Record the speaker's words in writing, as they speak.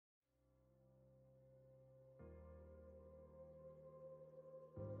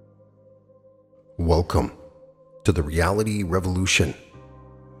Welcome to the Reality Revolution.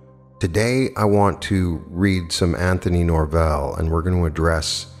 Today I want to read some Anthony Norvell, and we're going to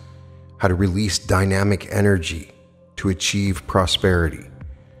address how to release dynamic energy to achieve prosperity.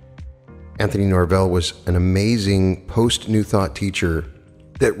 Anthony Norvell was an amazing post-New Thought teacher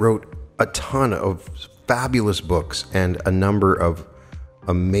that wrote a ton of fabulous books, and a number of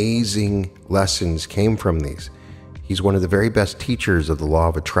amazing lessons came from these. He's one of the very best teachers of the law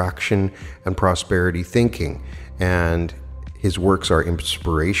of attraction and prosperity thinking, and his works are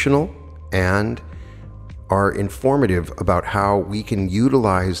inspirational and are informative about how we can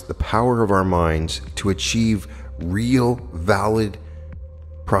utilize the power of our minds to achieve real, valid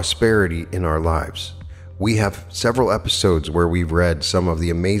prosperity in our lives. We have several episodes where we've read some of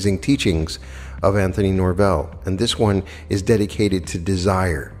the amazing teachings of Anthony Norvell, and this one is dedicated to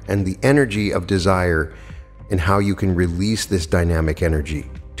desire and the energy of desire and how you can release this dynamic energy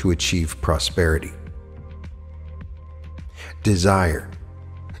to achieve prosperity. Desire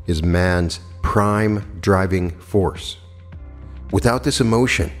is man's prime driving force. Without this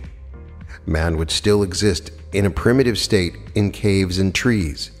emotion, man would still exist in a primitive state in caves and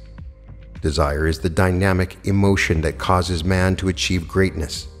trees. Desire is the dynamic emotion that causes man to achieve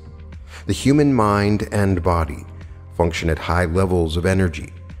greatness. The human mind and body function at high levels of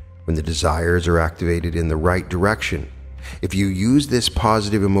energy when the desires are activated in the right direction. If you use this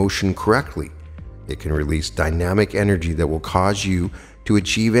positive emotion correctly, it can release dynamic energy that will cause you to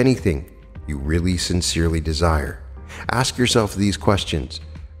achieve anything you really sincerely desire. Ask yourself these questions.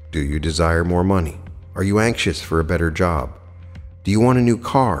 Do you desire more money? Are you anxious for a better job? Do you want a new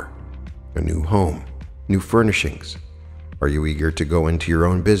car, a new home, new furnishings? Are you eager to go into your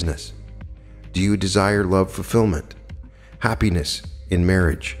own business? Do you desire love fulfillment, happiness in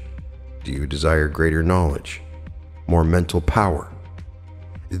marriage? Do you desire greater knowledge, more mental power?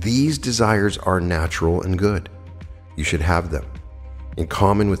 These desires are natural and good. You should have them, in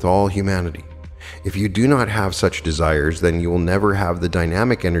common with all humanity. If you do not have such desires, then you will never have the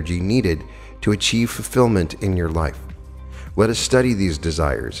dynamic energy needed to achieve fulfillment in your life. Let us study these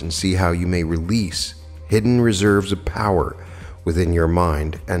desires and see how you may release hidden reserves of power within your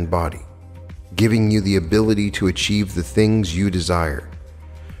mind and body, giving you the ability to achieve the things you desire.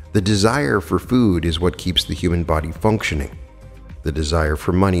 The desire for food is what keeps the human body functioning. The desire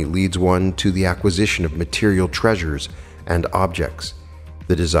for money leads one to the acquisition of material treasures and objects.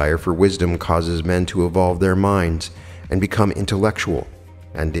 The desire for wisdom causes men to evolve their minds and become intellectual,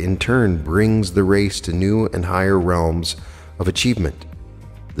 and in turn brings the race to new and higher realms of achievement.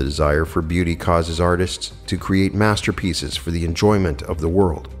 The desire for beauty causes artists to create masterpieces for the enjoyment of the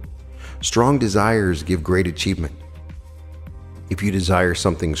world. Strong desires give great achievement. If you desire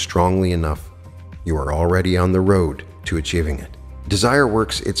something strongly enough, you are already on the road to achieving it. Desire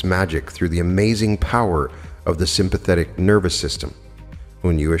works its magic through the amazing power of the sympathetic nervous system.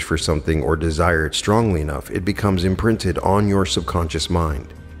 When you wish for something or desire it strongly enough, it becomes imprinted on your subconscious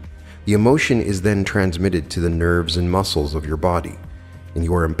mind. The emotion is then transmitted to the nerves and muscles of your body, and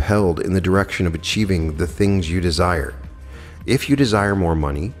you are impelled in the direction of achieving the things you desire. If you desire more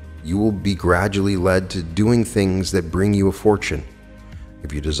money, you will be gradually led to doing things that bring you a fortune.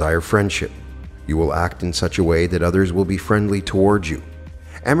 If you desire friendship, you will act in such a way that others will be friendly towards you.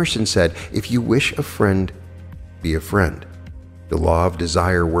 Emerson said, "If you wish a friend, be a friend." The law of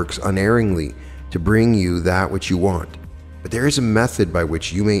desire works unerringly to bring you that which you want, but there is a method by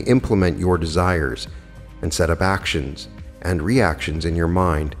which you may implement your desires and set up actions and reactions in your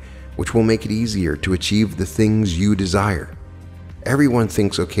mind which will make it easier to achieve the things you desire. Everyone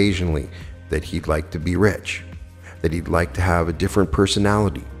thinks occasionally that he'd like to be rich, that he'd like to have a different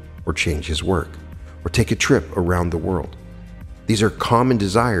personality, or change his work, or take a trip around the world. These are common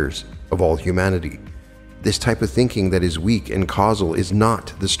desires of all humanity. This type of thinking that is weak and causal is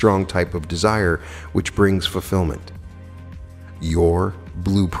not the strong type of desire which brings fulfillment. Your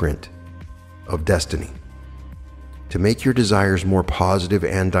blueprint of destiny. To make your desires more positive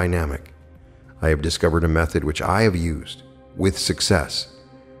and dynamic, I have discovered a method which I have used with success.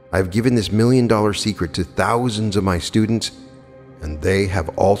 I have given this $1 million secret to thousands of my students, and they have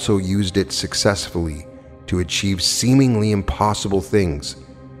also used it successfully to achieve seemingly impossible things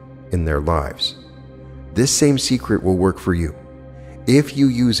in their lives. This same secret will work for you if you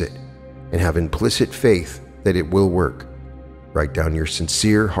use it and have implicit faith that it will work. Write down your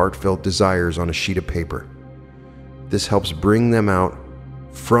sincere, heartfelt desires on a sheet of paper. This helps bring them out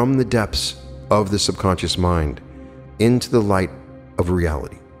from the depths of the subconscious mind into the light of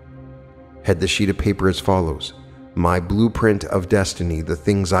reality. Head the sheet of paper as follows: my blueprint of destiny, the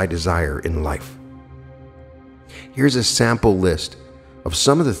things I desire in life. Here's a sample list of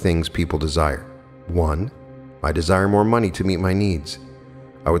some of the things people desire. 1. I desire more money to meet my needs.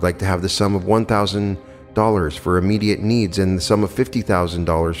 I would like to have the sum of $1,000 for immediate needs and the sum of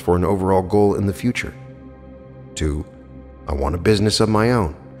 $50,000 for an overall goal in the future. 2. I want a business of my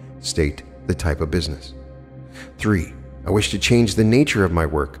own. State the type of business. 3. I wish to change the nature of my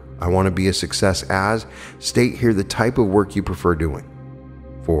work. I want to be a success as. State here the type of work you prefer doing.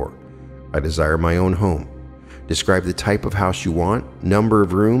 4. I desire my own home. Describe the type of house you want, number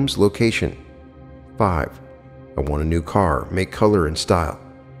of rooms, location. 5. I want a new car, make, color, and style.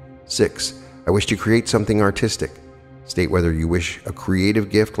 6. I wish to create something artistic. State whether you wish a creative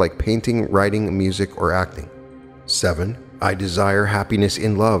gift like painting, writing, music, or acting. 7. I desire happiness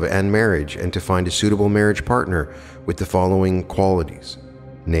in love and marriage and to find a suitable marriage partner with the following qualities.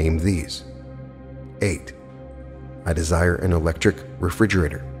 Name these. 8. I desire an electric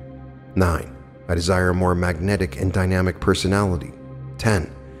refrigerator. 9. I desire a more magnetic and dynamic personality.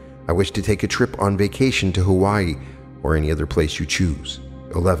 10. I wish to take a trip on vacation to Hawaii or any other place you choose.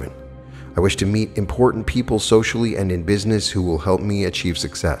 11. I wish to meet important people socially and in business who will help me achieve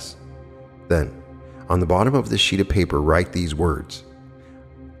success. Then, on the bottom of this sheet of paper, write these words.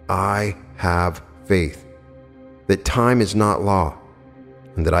 I have faith that time is not law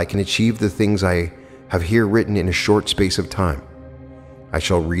and that I can achieve the things I have here written in a short space of time. I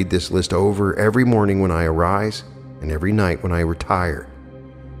shall read this list over every morning when I arise and every night when I retire.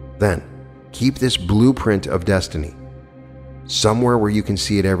 Then, keep this blueprint of destiny somewhere where you can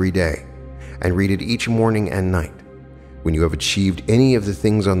see it every day and read it each morning and night. When you have achieved any of the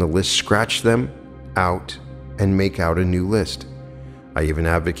things on the list, scratch them out and make out a new list. I even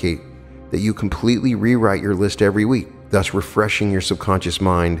advocate that you completely rewrite your list every week, thus refreshing your subconscious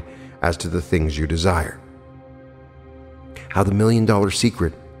mind as to the things you desire. How the $1 million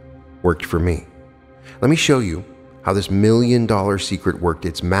secret worked for me. Let me show you how this $1 million secret worked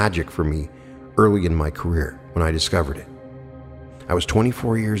its magic for me early in my career when I discovered it. I was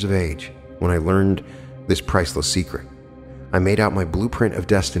 24 years of age when I learned this priceless secret. I made out my blueprint of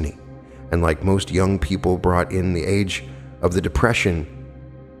destiny, and like most young people brought in the age of the Depression,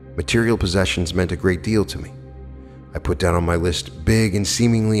 material possessions meant a great deal to me. I put down on my list big and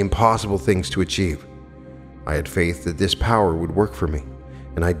seemingly impossible things to achieve. I had faith that this power would work for me,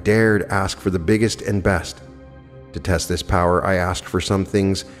 and I dared ask for the biggest and best. To test this power, I asked for some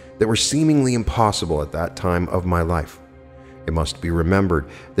things that were seemingly impossible at that time of my life. It must be remembered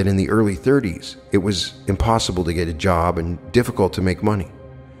that in the early 30s, it was impossible to get a job and difficult to make money.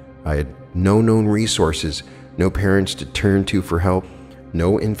 I had no known resources, no parents to turn to for help,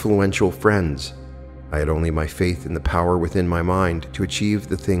 no influential friends. I had only my faith in the power within my mind to achieve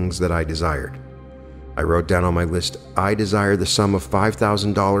the things that I desired. I wrote down on my list, I desire the sum of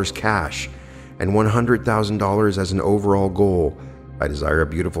 $5,000 cash and $100,000 as an overall goal. I desire a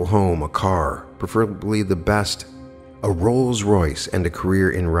beautiful home, a car, preferably the best, a Rolls Royce, and a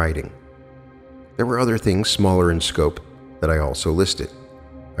career in writing. There were other things smaller in scope that I also listed.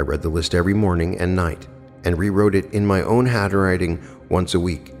 I read the list every morning and night and rewrote it in my own handwriting once a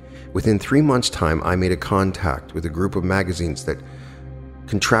week. Within 3 months' time, I made a contact with a group of magazines that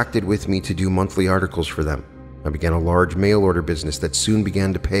contracted with me to do monthly articles for them. I began a large mail order business that soon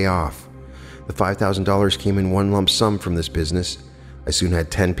began to pay off. The $5,000 came in one lump sum from this business. I soon had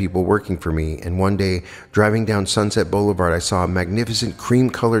 10 people working for me, and one day, driving down Sunset Boulevard, I saw a magnificent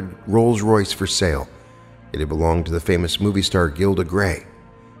cream-colored Rolls Royce for sale. It had belonged to the famous movie star Gilda Gray.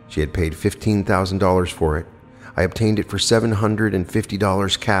 She had paid $15,000 for it. I obtained it for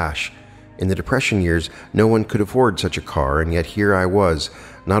 $750 cash. In the Depression years, no one could afford such a car, and yet here I was,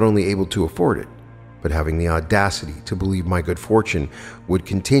 not only able to afford it, but having the audacity to believe my good fortune would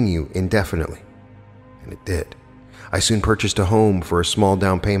continue indefinitely. And it did. I soon purchased a home for a small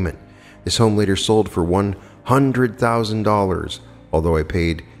down payment. This home later sold for $100,000, although I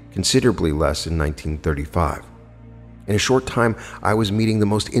paid considerably less in 1935. In a short time, I was meeting the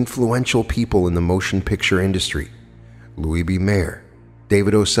most influential people in the motion picture industry: Louis B. Mayer,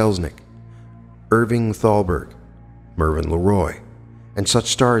 David O. Selznick, Irving Thalberg, Mervyn LeRoy, and such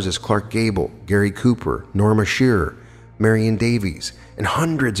stars as Clark Gable, Gary Cooper, Norma Shearer, Marion Davies, and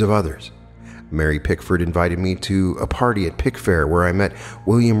hundreds of others. Mary Pickford invited me to a party at Pickfair where I met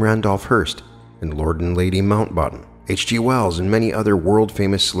William Randolph Hearst and Lord and Lady Mountbatten, H.G. Wells, and many other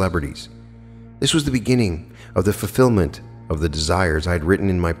world-famous celebrities. This was the beginning of the fulfillment of the desires I had written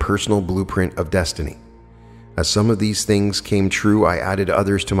in my personal blueprint of destiny. As some of these things came true, I added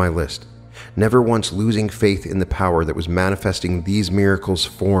others to my list, never once losing faith in the power that was manifesting these miracles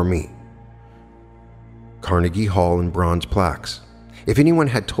for me. Carnegie Hall and bronze plaques. If anyone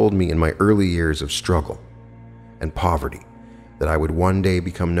had told me in my early years of struggle and poverty that I would one day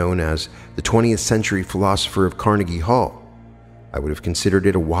become known as the 20th century philosopher of Carnegie Hall, I would have considered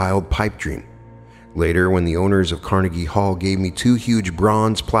it a wild pipe dream. Later, when the owners of Carnegie Hall gave me 2 huge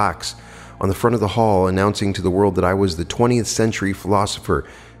bronze plaques on the front of the hall announcing to the world that I was the 20th century philosopher,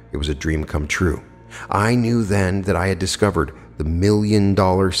 it was a dream come true. I knew then that I had discovered the $1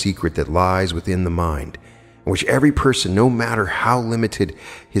 million secret that lies within the mind, in which every person, no matter how limited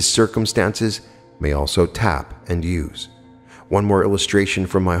his circumstances, may also tap and use. One more illustration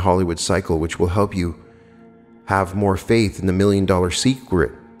from my Hollywood cycle, which will help you have more faith in the $1 million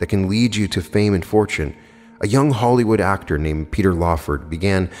secret that can lead you to fame and fortune. A young Hollywood actor named Peter Lawford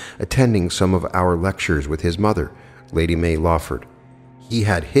began attending some of our lectures with his mother, Lady May Lawford. He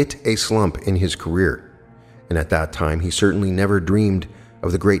had hit a slump in his career, and at that time he certainly never dreamed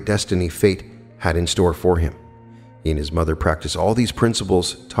of the great destiny fate had in store for him. He and his mother practiced all these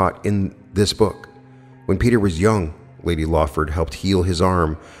principles taught in this book. When Peter was young, Lady Lawford helped heal his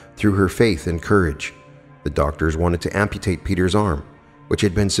arm through her faith and courage. The doctors wanted to amputate Peter's arm, which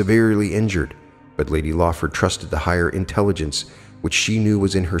had been severely injured, but Lady Lawford trusted the higher intelligence which she knew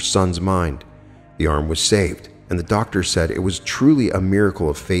was in her son's mind. The arm was saved, and the doctors said it was truly a miracle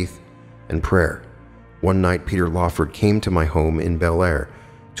of faith and prayer. One night, Peter Lawford came to my home in Bel Air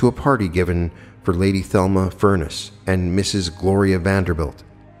to a party given for Lady Thelma Furness and Mrs. Gloria Vanderbilt.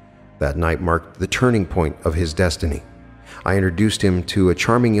 That night marked the turning point of his destiny. I introduced him to a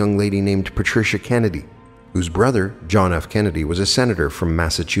charming young lady named Patricia Kennedy, whose brother, John F. Kennedy, was a senator from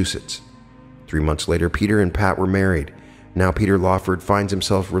Massachusetts. 3 months later, Peter and Pat were married. Now Peter Lawford finds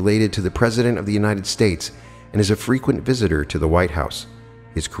himself related to the President of the United States and is a frequent visitor to the White House.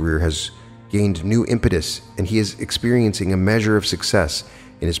 His career has gained new impetus, and he is experiencing a measure of success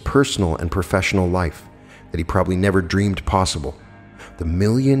in his personal and professional life that he probably never dreamed possible. The $1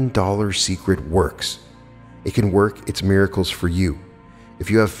 million secret works. It can work its miracles for you. If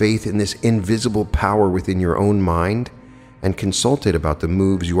you have faith in this invisible power within your own mind and consult it about the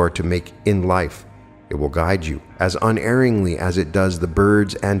moves you are to make in life, it will guide you as unerringly as it does the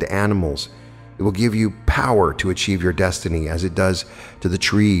birds and animals. It will give you power to achieve your destiny as it does to the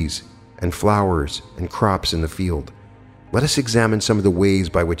trees and flowers and crops in the field. Let us examine some of the ways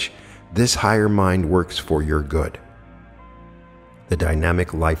by which this higher mind works for your good. The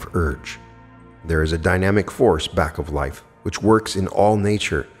dynamic life urge. There is a dynamic force back of life, which works in all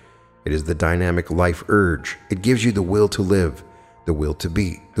nature. It is the dynamic life urge. It gives you the will to live, the will to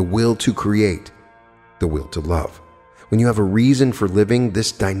be, the will to create, the will to love. When you have a reason for living,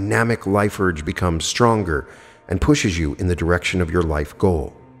 this dynamic life urge becomes stronger and pushes you in the direction of your life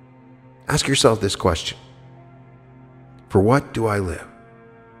goal. Ask yourself this question: for what do I live?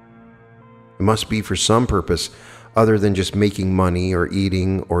 It must be for some purpose other than just making money or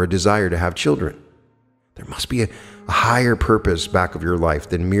eating or a desire to have children. There must be a higher purpose back of your life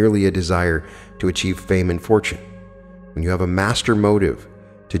than merely a desire to achieve fame and fortune. When you have a master motive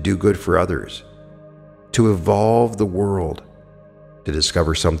to do good for others, to evolve the world, to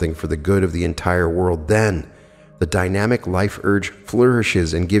discover something for the good of the entire world, then the dynamic life urge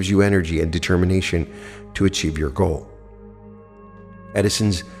flourishes and gives you energy and determination to achieve your goal.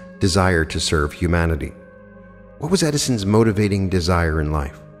 Edison's desire to serve humanity. What was Edison's motivating desire in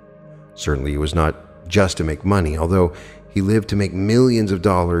life? Certainly it was not just to make money, although he lived to make millions of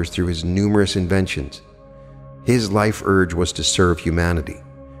dollars through his numerous inventions. His life urge was to serve humanity,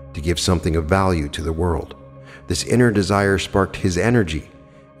 to give something of value to the world. This inner desire sparked his energy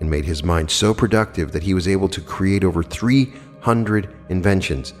and made his mind so productive that he was able to create over 300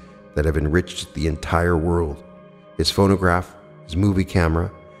 inventions that have enriched the entire world. His phonograph, his movie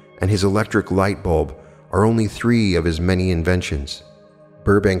camera, and his electric light bulb are only 3 of his many inventions.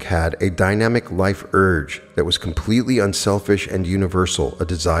 Burbank had a dynamic life urge that was completely unselfish and universal, a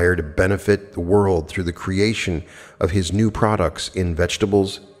desire to benefit the world through the creation of his new products in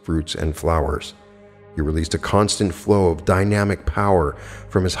vegetables, fruits, and flowers. He released a constant flow of dynamic power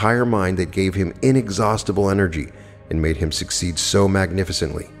from his higher mind that gave him inexhaustible energy and made him succeed so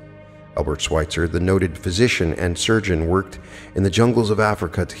magnificently. Albert Schweitzer, the noted physician and surgeon, worked in the jungles of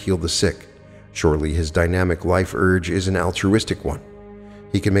Africa to heal the sick. Surely his dynamic life urge is an altruistic one.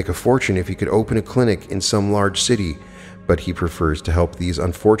 He can make a fortune if he could open a clinic in some large city, but he prefers to help these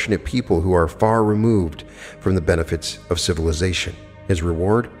unfortunate people who are far removed from the benefits of civilization. His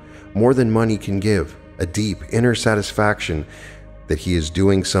reward? More than money can give, a deep inner satisfaction that he is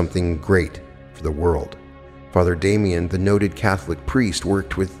doing something great for the world. Father Damien, the noted Catholic priest,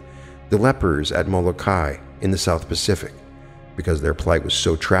 worked with the lepers at Molokai in the South Pacific. Because their plight was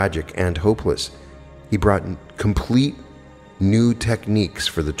so tragic and hopeless, he brought complete new techniques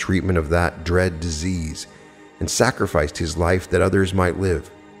for the treatment of that dread disease. and sacrificed his life that others might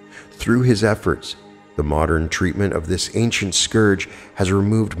live. Through his efforts, the modern treatment of this ancient scourge has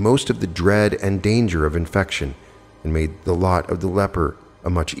removed most of the dread and danger of infection and made the lot of the leper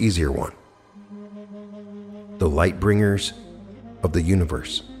a much easier one. The light bringers of the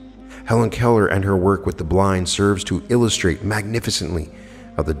universe. Helen Keller and her work with the blind serves to illustrate magnificently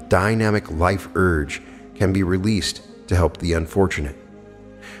how the dynamic life urge can be released to help the unfortunate.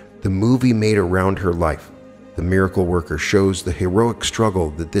 The movie made around her life, The Miracle Worker, shows the heroic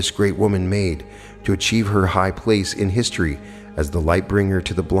struggle that this great woman made to achieve her high place in history as the light bringer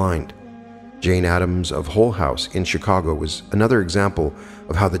to the blind. Jane Addams of Hull House in Chicago was another example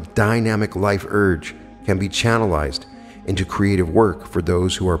of how the dynamic life urge can be channelized into creative work for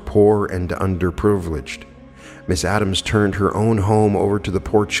those who are poor and underprivileged. Miss Addams turned her own home over to the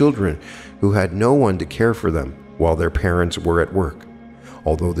poor children who had no one to care for them while their parents were at work.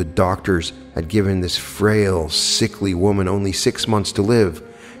 Although the doctors had given this frail, sickly woman only 6 months to live,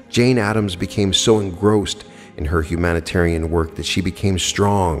 Jane Addams became so engrossed in her humanitarian work that she became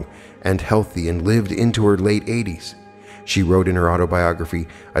strong and healthy and lived into her late 80s. She wrote in her autobiography,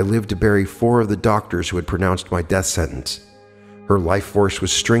 "I lived to bury 4 of the doctors who had pronounced my death sentence." Her life force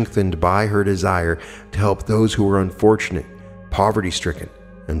was strengthened by her desire to help those who were unfortunate, poverty-stricken,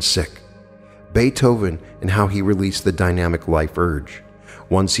 and sick. Beethoven and how he released the dynamic life urge.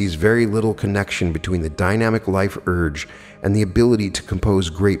 One sees very little connection between the dynamic life urge and the ability to compose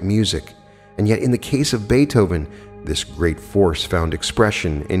great music, and yet in the case of Beethoven, this great force found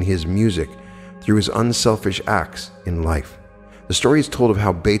expression in his music through his unselfish acts in life. The story is told of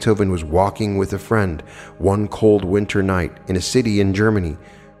how Beethoven was walking with a friend one cold winter night in a city in Germany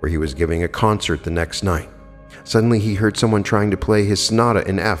where he was giving a concert the next night. Suddenly he heard someone trying to play his sonata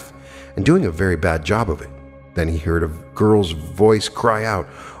in F and doing a very bad job of it. Then he heard a girl's voice cry out,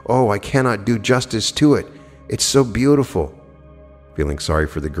 "Oh, I cannot do justice to it. It's so beautiful." Feeling sorry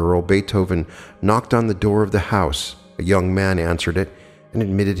for the girl, Beethoven knocked on the door of the house. A young man answered it and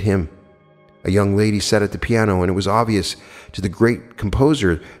admitted him. A young lady sat at the piano, and it was obvious to the great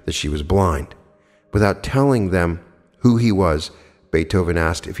composer that she was blind. Without telling them who he was, Beethoven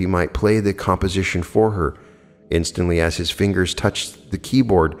asked if he might play the composition for her. Instantly, as his fingers touched the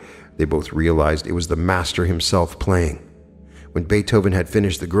keyboard, they both realized it was the master himself playing. When Beethoven had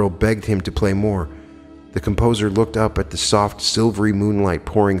finished, the girl begged him to play more. The composer looked up at the soft, silvery moonlight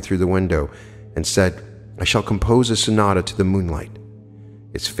pouring through the window and said, "I shall compose a sonata to the moonlight."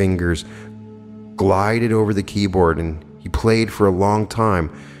 His fingers glided over the keyboard, and he played for a long time.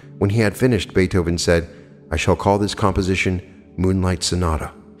 When he had finished, Beethoven said, "I shall call this composition Moonlight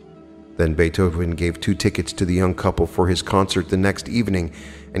Sonata." Then Beethoven gave 2 tickets to the young couple for his concert the next evening,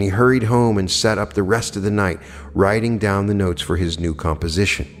 and he hurried home and sat up the rest of the night writing down the notes for his new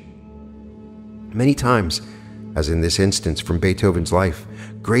composition. Many times, as in this instance from Beethoven's life,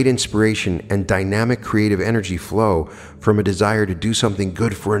 great inspiration and dynamic creative energy flow from a desire to do something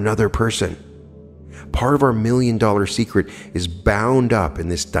good for another person. Part of our $1 million secret is bound up in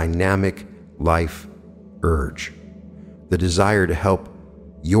this dynamic life urge. The desire to help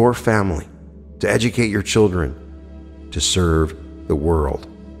your family, to educate your children, to serve the world,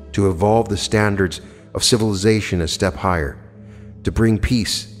 to evolve the standards of civilization a step higher, to bring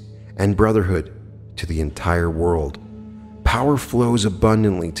peace and brotherhood to the entire world. Power flows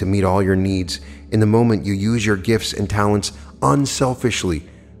abundantly to meet all your needs in the moment you use your gifts and talents unselfishly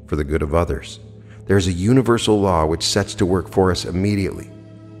for the good of others. There is a universal law which sets to work for us immediately.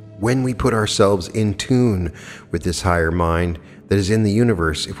 When we put ourselves in tune with this higher mind that is in the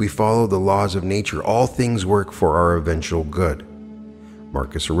universe, if we follow the laws of nature, all things work for our eventual good.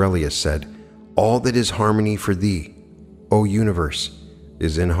 Marcus Aurelius said, "All that is harmony for thee, O universe,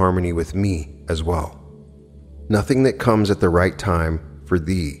 is in harmony with me as well." Nothing that comes at the right time for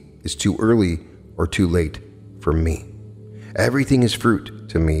thee is too early or too late for me. Everything is fruit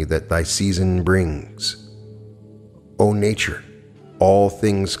to me that thy season brings. O nature, all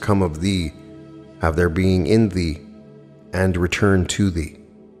things come of thee, have their being in thee, and return to thee.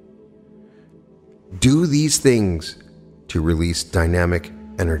 Do these things to release dynamic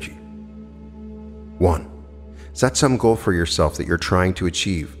energy. 1. Set some goal for yourself that you're trying to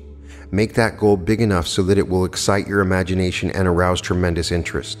achieve. Make that goal big enough so that it will excite your imagination and arouse tremendous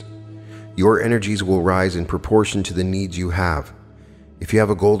interest. Your energies will rise in proportion to the needs you have. If you have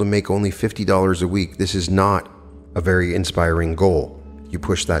a goal to make only $50 a week, this is not a very inspiring goal. You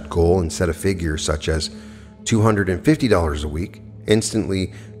push that goal and set a figure such as $250 a week,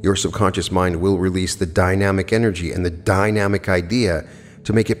 instantly your subconscious mind will release the dynamic energy and the dynamic idea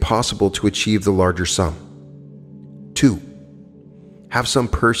to make it possible to achieve the larger sum. 2. Have some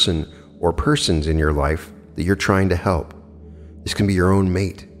person or persons in your life that you're trying to help. This can be your own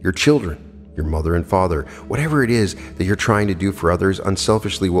mate, your children, your mother and father. Whatever it is that you're trying to do for others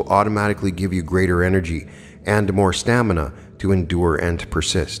unselfishly will automatically give you greater energy and more stamina to endure and to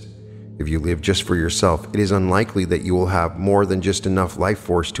persist. If you live just for yourself, it is unlikely that you will have more than just enough life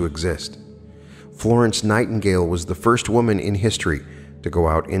force to exist. Florence Nightingale was the first woman in history to go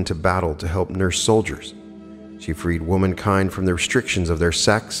out into battle to help nurse soldiers. She freed womankind from the restrictions of their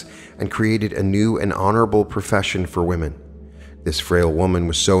sex and created a new and honorable profession for women. This frail woman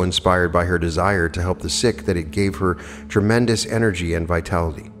was so inspired by her desire to help the sick that it gave her tremendous energy and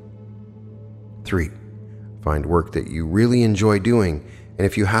vitality. 3. Find work that you really enjoy doing, and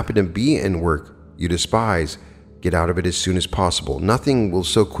if you happen to be in work you despise, get out of it as soon as possible. Nothing will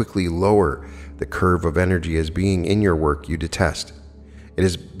so quickly lower the curve of energy as being in your work you detest. It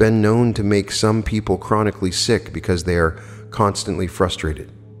has been known to make some people chronically sick because they are constantly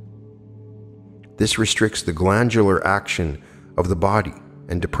frustrated. This restricts the glandular action of the body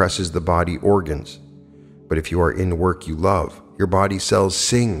and depresses the body organs. But if you are in work you love, your body cells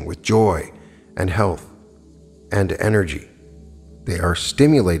sing with joy and health and energy. They are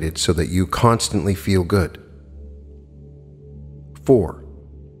stimulated so that you constantly feel good. 4.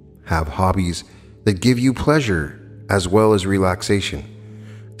 Have hobbies that give you pleasure as well as relaxation.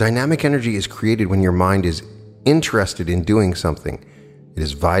 Dynamic energy is created when your mind is interested in doing something. It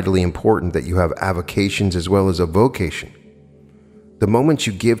is vitally important that you have avocations as well as a vocation. The moments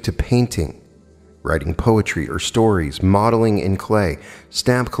you give to painting, writing poetry or stories, modeling in clay,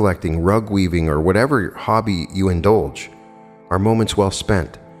 stamp collecting, rug weaving, or whatever hobby you indulge, are moments well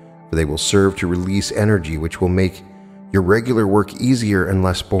spent, for they will serve to release energy which will make your regular work easier and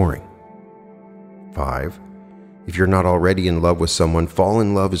less boring. 5. If you're not already in love with someone, fall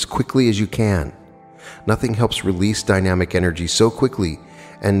in love as quickly as you can. Nothing helps release dynamic energy so quickly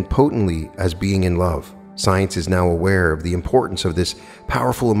and potently as being in love. Science is now aware of the importance of this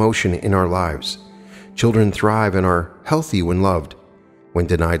powerful emotion in our lives. Children thrive and are healthy when loved. When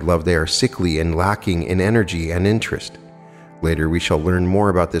denied love, they are sickly and lacking in energy and interest. Later, we shall learn more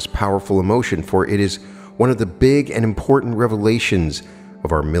about this powerful emotion, for it is one of the big and important revelations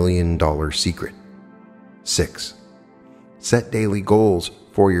of our $1 million secret. 6. Set daily goals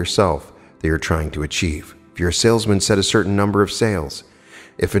for yourself that you're trying to achieve. If you're a salesman, set a certain number of sales.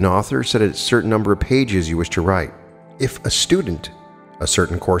 If an author, set a certain number of pages you wish to write. If a student, a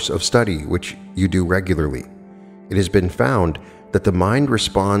certain course of study which you do regularly. It has been found that the mind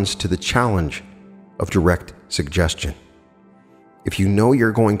responds to the challenge of direct suggestion. If you know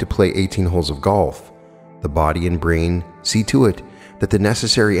you're going to play 18 holes of golf, the body and brain see to it that the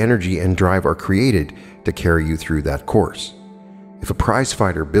necessary energy and drive are created to carry you through that course. If a prize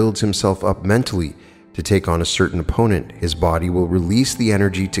fighter builds himself up mentally to take on a certain opponent, his body will release the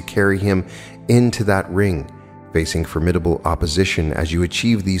energy to carry him into that ring, facing formidable opposition as you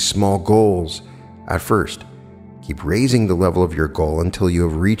achieve these small goals. At first, keep raising the level of your goal until you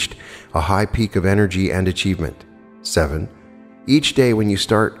have reached a high peak of energy and achievement. 7. Each day when you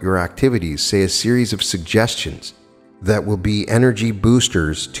start your activities, say a series of suggestions that will be energy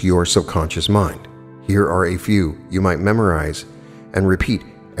boosters to your subconscious mind. Here are a few you might memorize and repeat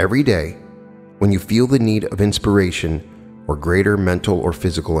every day when you feel the need of inspiration or greater mental or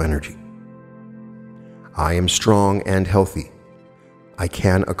physical energy. I am strong and healthy. I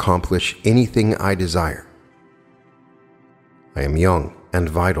can accomplish anything I desire. I am young and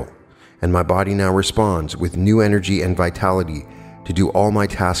vital, and my body now responds with new energy and vitality to do all my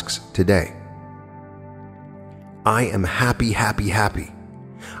tasks today. I am happy, happy, happy.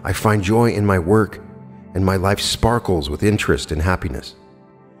 I find joy in my work, and my life sparkles with interest and happiness.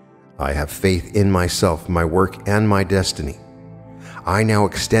 I have faith in myself, my work, and my destiny. I now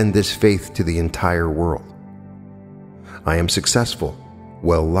extend this faith to the entire world. I am successful,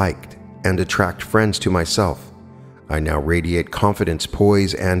 well-liked, and attract friends to myself. I now radiate confidence,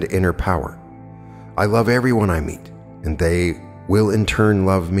 poise, and inner power. I love everyone I meet, and they will in turn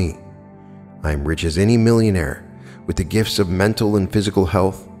love me. I am rich as any millionaire, with the gifts of mental and physical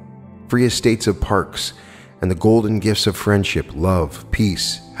health, free estates of parks, and the golden gifts of friendship, love,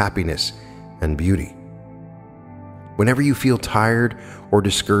 peace, happiness, and beauty. Whenever you feel tired or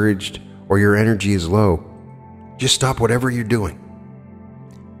discouraged or your energy is low, just stop whatever you're doing.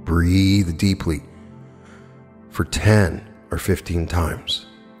 Breathe deeply for 10 or 15 times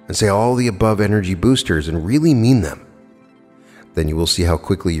and say all the above energy boosters and really mean them. Then you will see how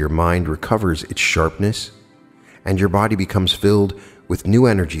quickly your mind recovers its sharpness and your body becomes filled with new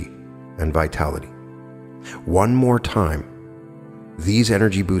energy and vitality. One more time, these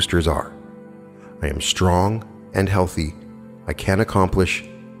energy boosters are: I am strong and healthy. I can accomplish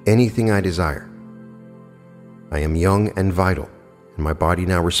anything I desire. I am young and vital, and my body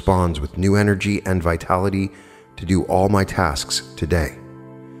now responds with new energy and vitality to do all my tasks today.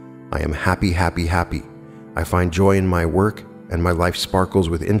 I am happy, happy, happy. I find joy in my work, and my life sparkles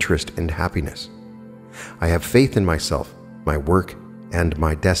with interest and happiness. I have faith in myself, my work, and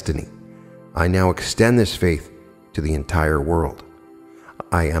my destiny. I now extend this faith to the entire world.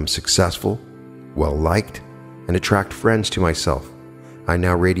 I am successful, well-liked, and attract friends to myself. I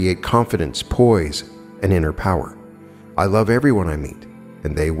now radiate confidence, poise, and inner power. I love everyone I meet,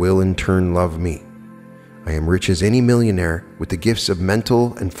 and they will in turn love me. I am rich as any millionaire with the gifts of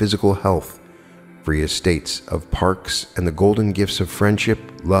mental and physical health, free estates of parks, and the golden gifts of friendship,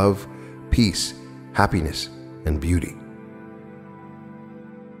 love, peace, happiness, and beauty.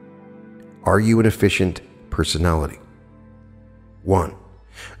 Are you an efficient personality? 1.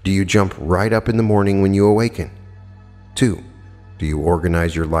 Do you jump right up in the morning when you awaken? 2. Do you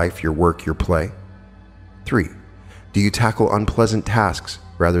organize your life, your work, your play? 3. Do you tackle unpleasant tasks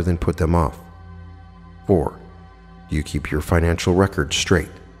rather than put them off? 4. Do you keep your financial record straight?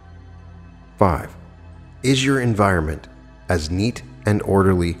 5. Is your environment as neat and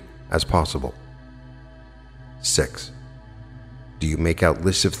orderly as possible? 6. Do you make out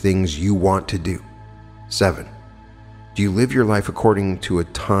lists of things you want to do? 7. Do you live your life according to a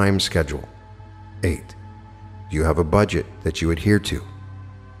time schedule? 8. Do you have a budget that you adhere to?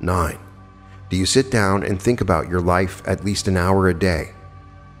 9. Do you sit down and think about your life at least an hour a day?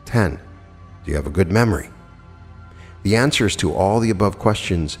 10. Do you have a good memory? The answers to all the above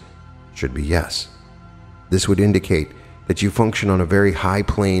questions should be yes. This would indicate that you function on a very high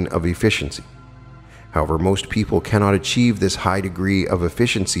plane of efficiency. However, most people cannot achieve this high degree of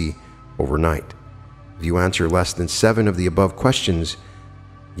efficiency overnight. If you answer less than 7 of the above questions,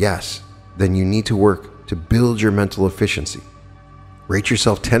 yes, then you need to work to build your mental efficiency. Rate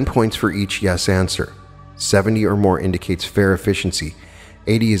yourself 10 points for each yes answer. 70 or more indicates fair efficiency,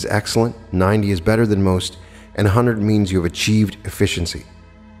 80 is excellent, 90 is better than most, and 100 means you have achieved efficiency.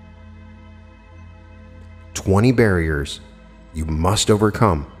 20 barriers you must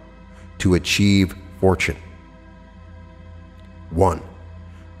overcome to achieve fortune. 1.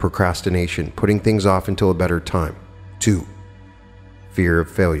 Procrastination, putting things off until a better time. 2. Fear of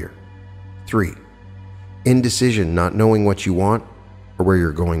failure. 3. Indecision, not knowing what you want or where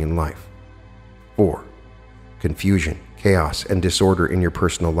you're going in life. 4. Confusion, chaos, and disorder in your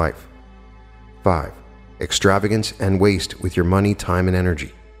personal life. 5. Extravagance and waste with your money, time, and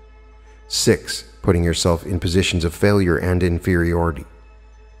energy. 6. Putting yourself in positions of failure and inferiority.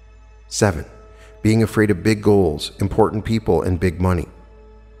 7. Being afraid of big goals, important people, and big money.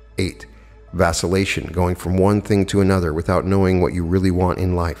 8. Vacillation, going from one thing to another without knowing what you really want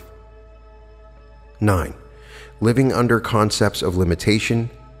in life. 9. Living under concepts of limitation,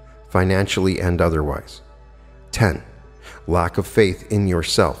 financially and otherwise. 10. Lack of faith in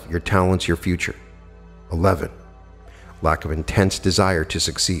yourself, your talents, your future. 11. Lack of intense desire to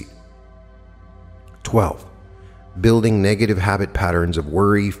succeed. 12. Building negative habit patterns of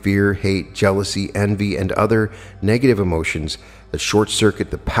worry, fear, hate, jealousy, envy, and other negative emotions that short-circuit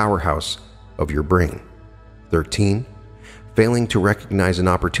the powerhouse of your brain. 13. Failing to recognize an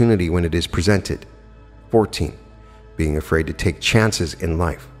opportunity when it is presented. 14. Being afraid to take chances in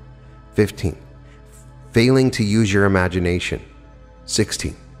life. 15. Failing to use your imagination.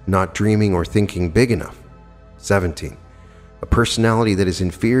 16. Not dreaming or thinking big enough. 17. A personality that is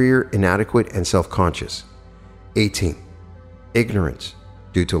inferior, inadequate, and self-conscious. 18. Ignorance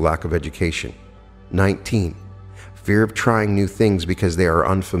due to lack of education. 19. Fear of trying new things because they are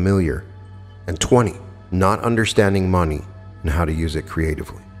unfamiliar. And 20. Not understanding money and how to use it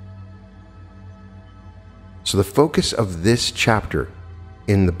creatively. So the focus of this chapter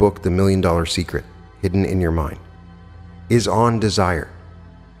in the book, The $1 Million Secret, Hidden in Your Mind, is on desire.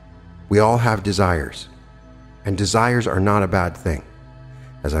 We all have desires, and desires are not a bad thing.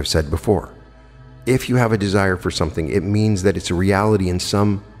 As I've said before, if you have a desire for something, it means that it's a reality in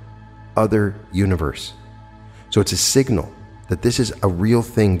some other universe. So it's a signal that this is a real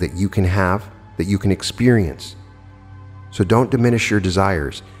thing that you can have, that you can experience. So don't diminish your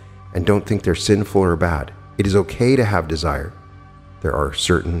desires and don't think they're sinful or bad. It is okay to have desire. There are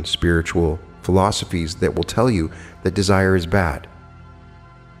certain spiritual philosophies that will tell you that desire is bad.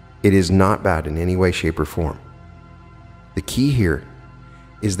 It is not bad in any way, shape, or form. The key here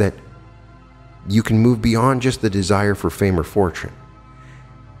is that you can move beyond just the desire for fame or fortune.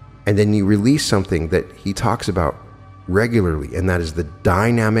 And then you release something that he talks about regularly, and that is the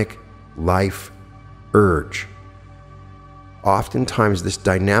dynamic life urge. Oftentimes, this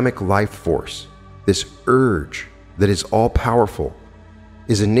dynamic life force, this urge that is all powerful,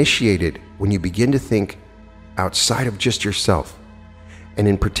 is initiated when you begin to think outside of just yourself. And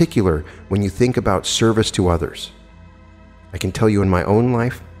in particular, when you think about service to others. I can tell you in my own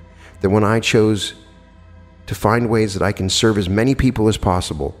life that when I chose to find ways that I can serve as many people as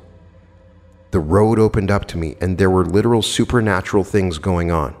possible, the road opened up to me and there were literal supernatural things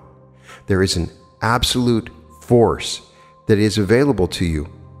going on. There is an absolute force that is available to you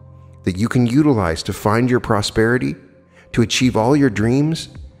that you can utilize to find your prosperity, to achieve all your dreams,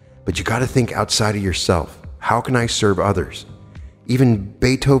 but you got to think outside of yourself. How can I serve others? Even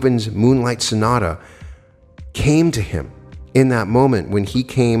Beethoven's Moonlight Sonata came to him in that moment when he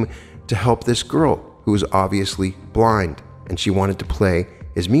came to help this girl who was obviously blind and she wanted to play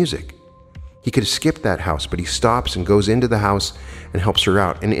his music. He could have skipped that house, but he stops and goes into the house and helps her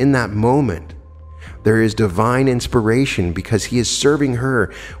out. And in that moment, there is divine inspiration because he is serving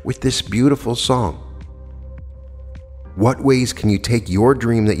her with this beautiful song. What ways can you take your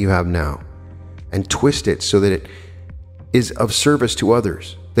dream that you have now and twist it so that it is of service to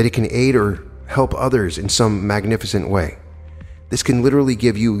others, that it can aid or help others in some magnificent way? This can literally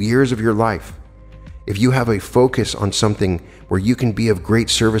give you years of your life. If you have a focus on something where you can be of great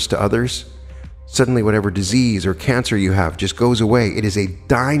service to others, suddenly whatever disease or cancer you have just goes away. It is a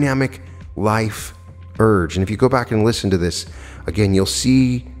dynamic life urge. And if you go back and listen to this again, you'll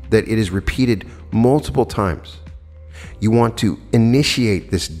see that it is repeated multiple times. You want to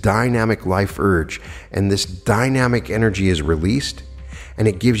initiate this dynamic life urge, and this dynamic energy is released, and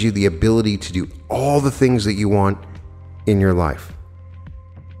it gives you the ability to do all the things that you want in your life.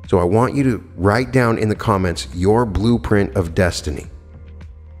 So I want you to write down in the comments your blueprint of destiny.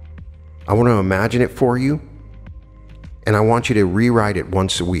 I want to imagine it for you, and I want you to rewrite it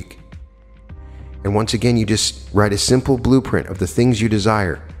once a week. And once again, you just write a simple blueprint of the things you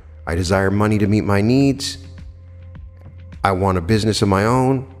desire. I desire money to meet my needs. I want a business of my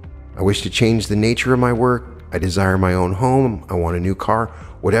own. I wish to change the nature of my work. I desire my own home. I want a new car.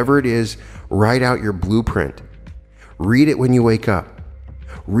 Whatever it is, write out your blueprint. Read it when you wake up.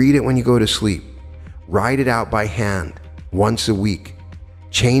 Read it when you go to sleep. Write it out by hand once a week.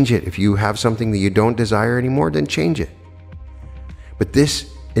 Change it. If you have something that you don't desire anymore, then change it. But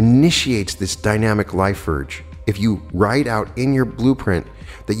this initiates this dynamic life urge. If you write out in your blueprint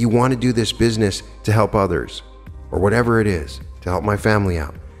that you want to do this business to help others, or whatever it is, to help my family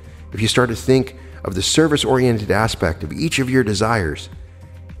out, if you start to think of the service-oriented aspect of each of your desires,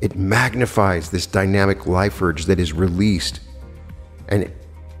 it magnifies this dynamic life urge that is released, and it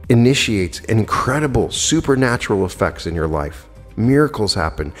initiates incredible supernatural effects in your life. Miracles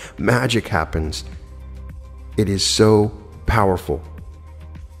happen, magic happens. It is so powerful.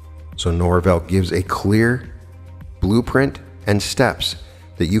 So Norvell gives a clear blueprint and steps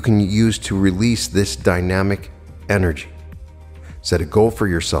that you can use to release this dynamic energy. Set a goal for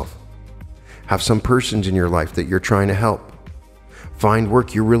yourself. Have some persons in your life that you're trying to help. Find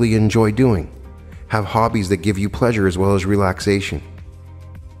work you really enjoy doing. Have hobbies that give you pleasure as well as relaxation.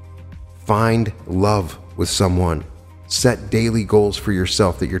 Find love with someone. Set daily goals for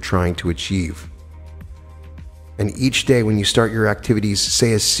yourself that you're trying to achieve. And each day when you start your activities,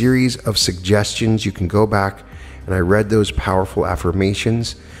 say a series of suggestions. You can go back, and I read those powerful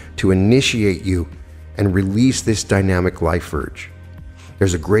affirmations to initiate you and release this dynamic life urge.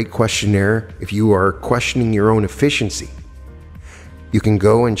 There's a great questionnaire if you are questioning your own efficiency. You can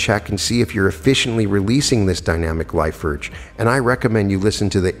go and check and see if you're efficiently releasing this dynamic life urge. And I recommend you listen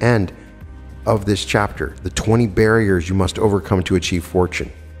to the end of this chapter, the 20 barriers you must overcome to achieve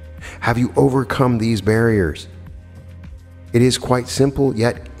fortune. Have you overcome these barriers? It is quite simple,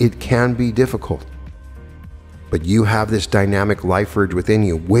 yet it can be difficult. But you have this dynamic life urge within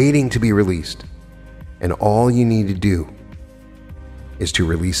you waiting to be released. And all you need to do is to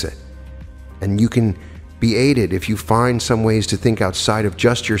release it. And you can be aided if you find some ways to think outside of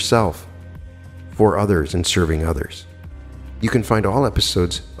just yourself for others and serving others. You can find all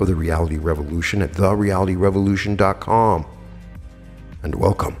episodes of The Reality Revolution at therealityrevolution.com. And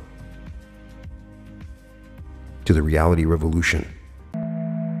welcome to The Reality Revolution.